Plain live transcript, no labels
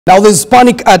Now there's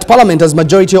panic at Parliament as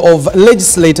majority of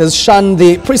legislators shun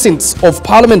the precincts of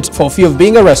Parliament for fear of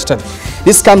being arrested.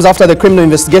 This comes after the Criminal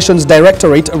Investigations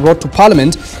Directorate wrote to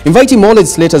Parliament inviting more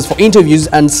legislators for interviews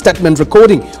and statement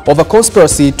recording of a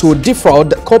conspiracy to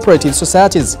defraud cooperative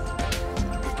societies.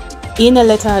 In a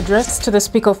letter addressed to the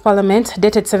Speaker of Parliament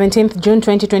dated 17th June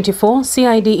 2024,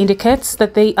 CID indicates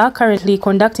that they are currently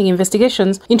conducting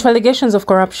investigations into allegations of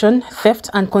corruption, theft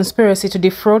and conspiracy to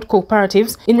defraud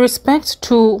cooperatives in respect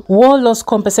to war loss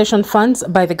compensation funds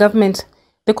by the government.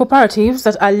 The cooperatives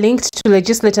that are linked to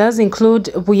legislators include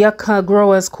Buyaka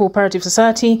Growers Cooperative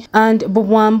Society and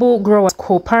Bubwambu Growers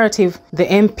Cooperative. The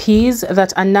MPs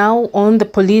that are now on the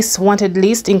police wanted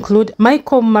list include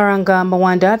Michael Maranga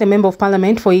Mawanda, the Member of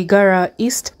Parliament for Igara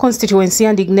East constituency,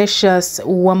 and Ignatius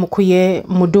Wamukuye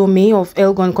Mudumi of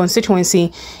Elgon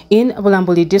constituency in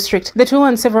Bulambuli district. The two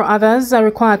and several others are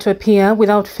required to appear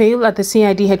without fail at the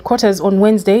CID headquarters on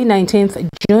Wednesday, 19th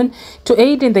June, to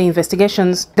aid in the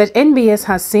investigations that NBS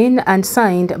has seen and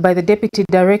signed by the Deputy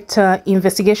Director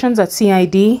Investigations at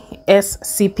CID,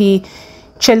 SCP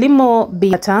Chelimo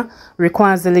Biata,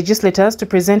 requires the legislators to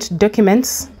present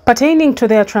documents pertaining to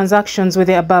their transactions with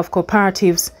the above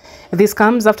cooperatives. This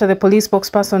comes after the police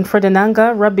spokesperson Fred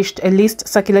Enanga rubbished a list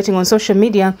circulating on social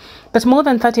media that more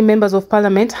than 30 members of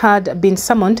Parliament had been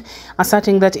summoned,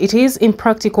 asserting that it is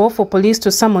impractical for police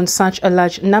to summon such a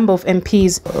large number of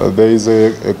MPs. There is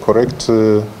a correct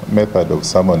method of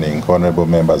summoning honourable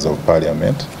members of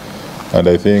Parliament, and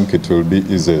I think it will be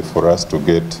easy for us to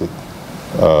get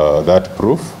that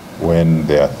proof when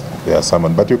they are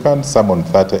summoned. But you can't summon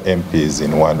 30 MPs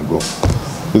in one go.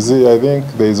 You see, I think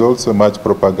there is also much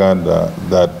propaganda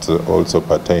that also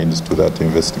pertains to that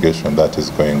investigation that is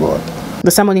going on.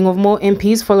 The summoning of more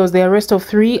MPs follows the arrest of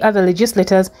 3 other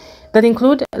legislators that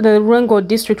include the Ruengo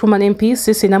District Woman MP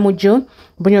Sisi Namujo,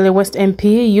 Bunyole West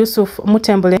MP Yusuf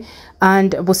Mutembule,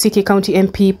 and Busiki County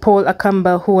MP Paul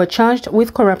Akamba, who were charged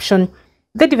with corruption.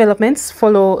 The developments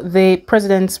follow the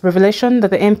President's revelation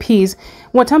that the MPs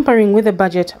were tampering with the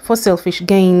budget for selfish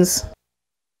gains.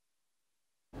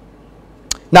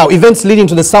 Now, events leading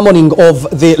to the summoning of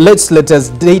the legislators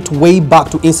date way back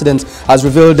to incidents as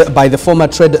revealed by the former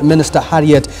Trade Minister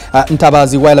Harriet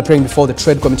Ntabazi while appearing before the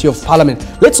Trade Committee of Parliament.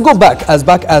 Let's go back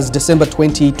as December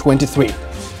 2023.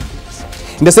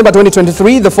 In December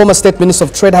 2023, the former State Minister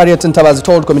of Trade Harriet Ntabazi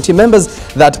told committee members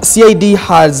that CID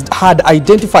had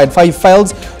identified 5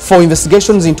 files for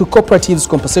investigations into cooperatives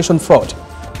compensation fraud.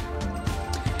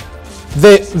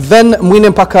 The then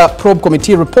Mwinempaka Probe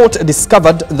Committee report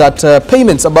discovered that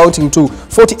payments amounting to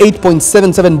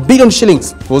 48.77 billion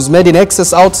shillings was made in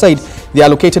excess outside the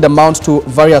allocated amount to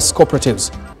various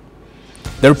cooperatives.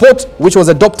 The report, which was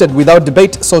adopted without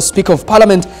debate, saw Speaker of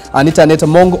Parliament Anita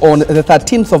Netamong on the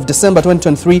 13th of December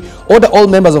 2023 order all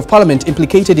members of Parliament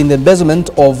implicated in the embezzlement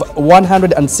of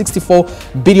 164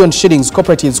 billion shillings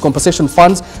cooperatives compensation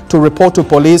funds to report to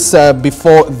police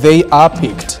before they are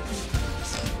picked.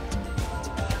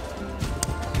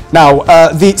 Now,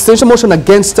 the censure motion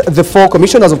against the 4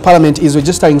 commissioners of Parliament is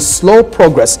registering slow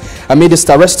progress amidst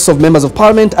arrests of members of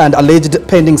Parliament and alleged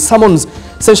pending summons.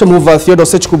 Censure mover Theodore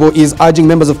Sechkubo is urging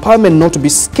members of Parliament not to be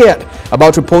scared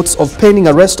about reports of pending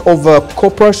arrest over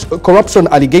corruption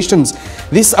allegations.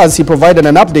 This as he provided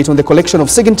an update on the collection of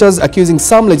signatures accusing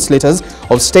some legislators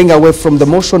of staying away from the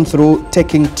motion through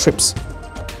taking trips.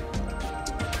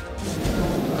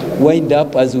 Wind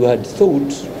up as we had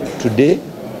thought today.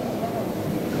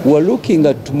 We are looking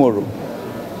at tomorrow.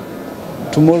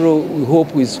 Tomorrow, we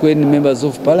hope with when members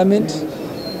of Parliament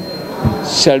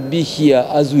shall be here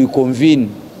as we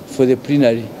convene for the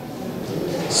plenary.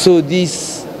 So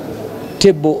this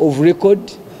table of record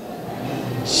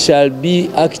shall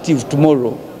be active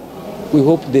tomorrow. We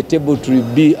hope the table to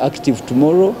be active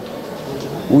tomorrow.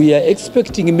 We are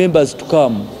expecting members to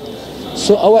come.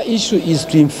 So our issue is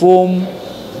to inform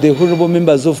the honorable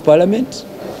members of Parliament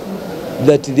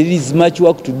that there is much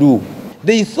work to do.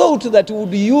 They thought that we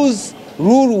would use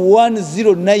Rule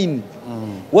 109.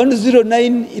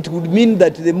 109, it would mean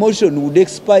that the motion would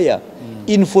expire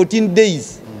in 14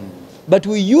 days. But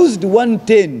we used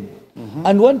 110,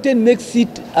 and 110 makes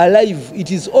it alive. It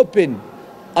is open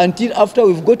until after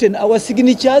we've gotten our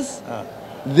signatures.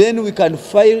 Then we can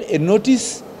file a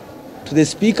notice to the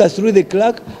Speaker through the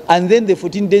clerk, and then the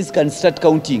 14 days can start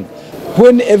counting.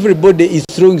 When everybody is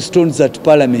throwing stones at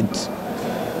Parliament,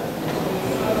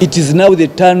 it is now the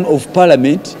turn of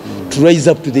Parliament to rise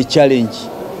up to the challenge.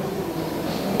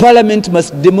 Parliament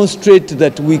must demonstrate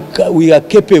that we are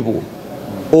capable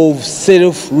of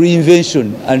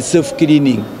self-reinvention and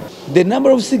self-cleaning. The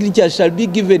number of signatures shall be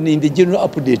given in the general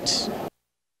update.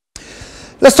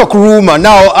 Let's talk rumor.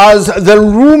 Now, as the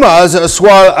rumors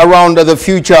swirl around the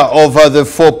future of the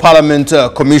four parliament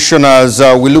commissioners,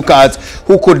 we look at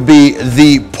who could be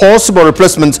the possible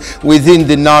replacements within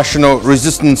the National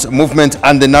Resistance Movement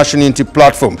and the National Unity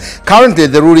Platform. Currently,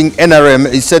 the ruling NRM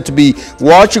is said to be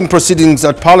watching proceedings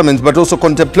at Parliament, but also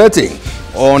contemplating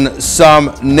on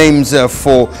some names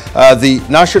for the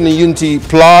National Unity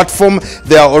Platform.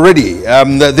 They've already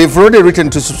written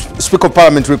to Speaker of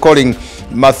Parliament recalling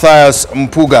Matthias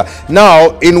Mpuga.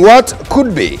 Now, in what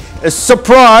could be a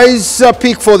surprise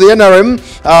pick for the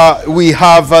NRM, we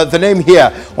have the name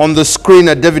here on the screen,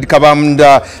 David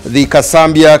Kabanda, the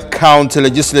Kasambia County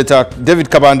legislator. David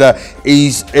Kabanda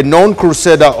is a known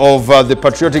crusader of the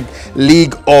Patriotic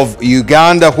League of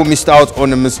Uganda, who missed out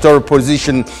on a ministerial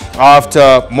position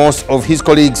after most of his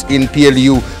colleagues in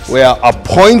PLU were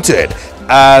appointed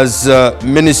as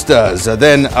ministers.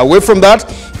 Then away from that,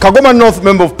 Kagoma North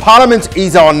Member of Parliament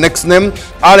is our next name.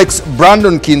 Alex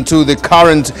Brandon Kintu, the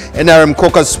current NRM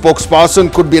caucus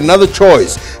spokesperson, could be another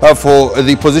choice for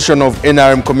the position of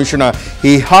NRM Commissioner.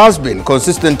 He has been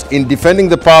consistent in defending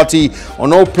the party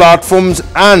on all platforms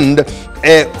and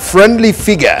a friendly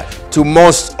figure to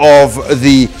most of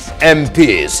the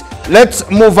MPs. Let's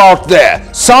move out there.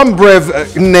 Some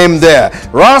brave name there.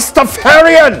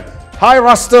 Rastafarian. Hi,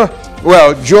 Rasta.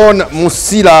 Well, John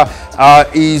Musila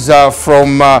is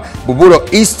from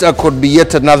Bubulo East, could be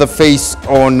yet another face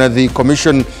on the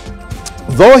commission.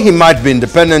 Though he might be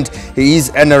independent, he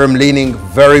is NRM leaning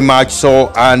very much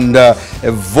so, and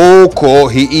vocal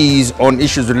he is on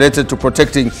issues related to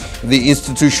protecting the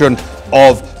institution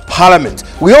of Parliament.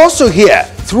 We also hear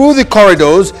through the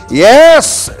corridors,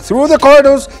 yes, through the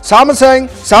corridors, some are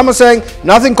saying,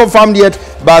 nothing confirmed yet,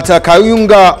 but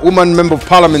Kayunga, woman member of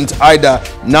Parliament, Ida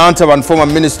Nantaban, former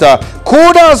minister,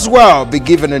 could as well be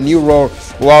given a new role.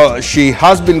 While she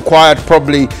has been quiet,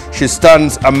 probably she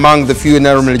stands among the few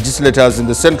NRM legislators in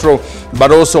the central,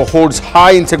 but also holds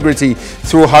high integrity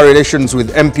through her relations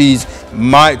with MPs.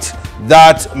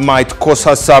 That might cause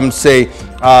her, some say,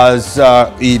 as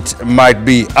it might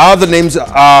be. Other names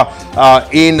are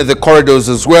in the corridors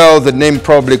as well. The name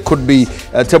probably could be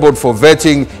tabled for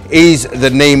vetting is the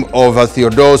name of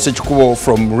Theodore Sechkubo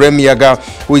from Remiaga,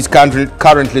 who is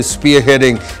currently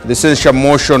spearheading the censure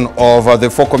motion of the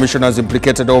four commissioners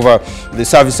implicated over the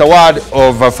service award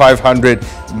of 500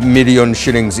 million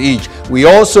shillings each. We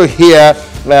also hear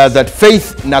that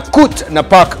Faith Nakut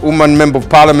Napak, woman member of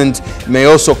Parliament, may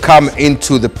also come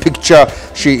into the picture.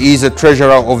 She is a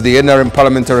treasurer of the NRM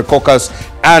Parliamentary Caucus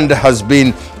and has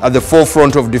been at the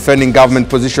forefront of defending government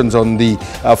positions on the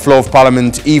floor of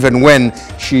Parliament, even when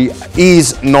she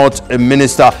is not a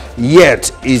minister,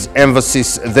 yet is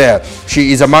emphasis there.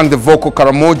 She is among the vocal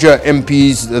Karamoja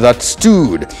MPs that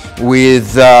stood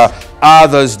with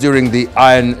others during the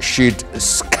Iron Sheet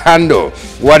scandal.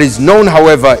 What is known,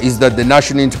 however, is that the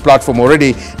National Unity Platform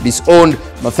already disowned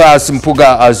Matthias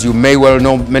Mpuga. As you may well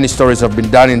know, many stories have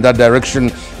been done in that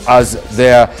direction, as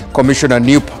their commissioner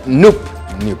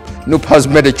Noop has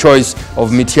made a choice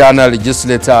of Mitiana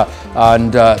legislator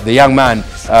and the young man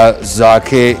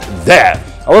Zake there.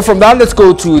 Away from that, let's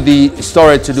go to the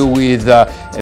story to do with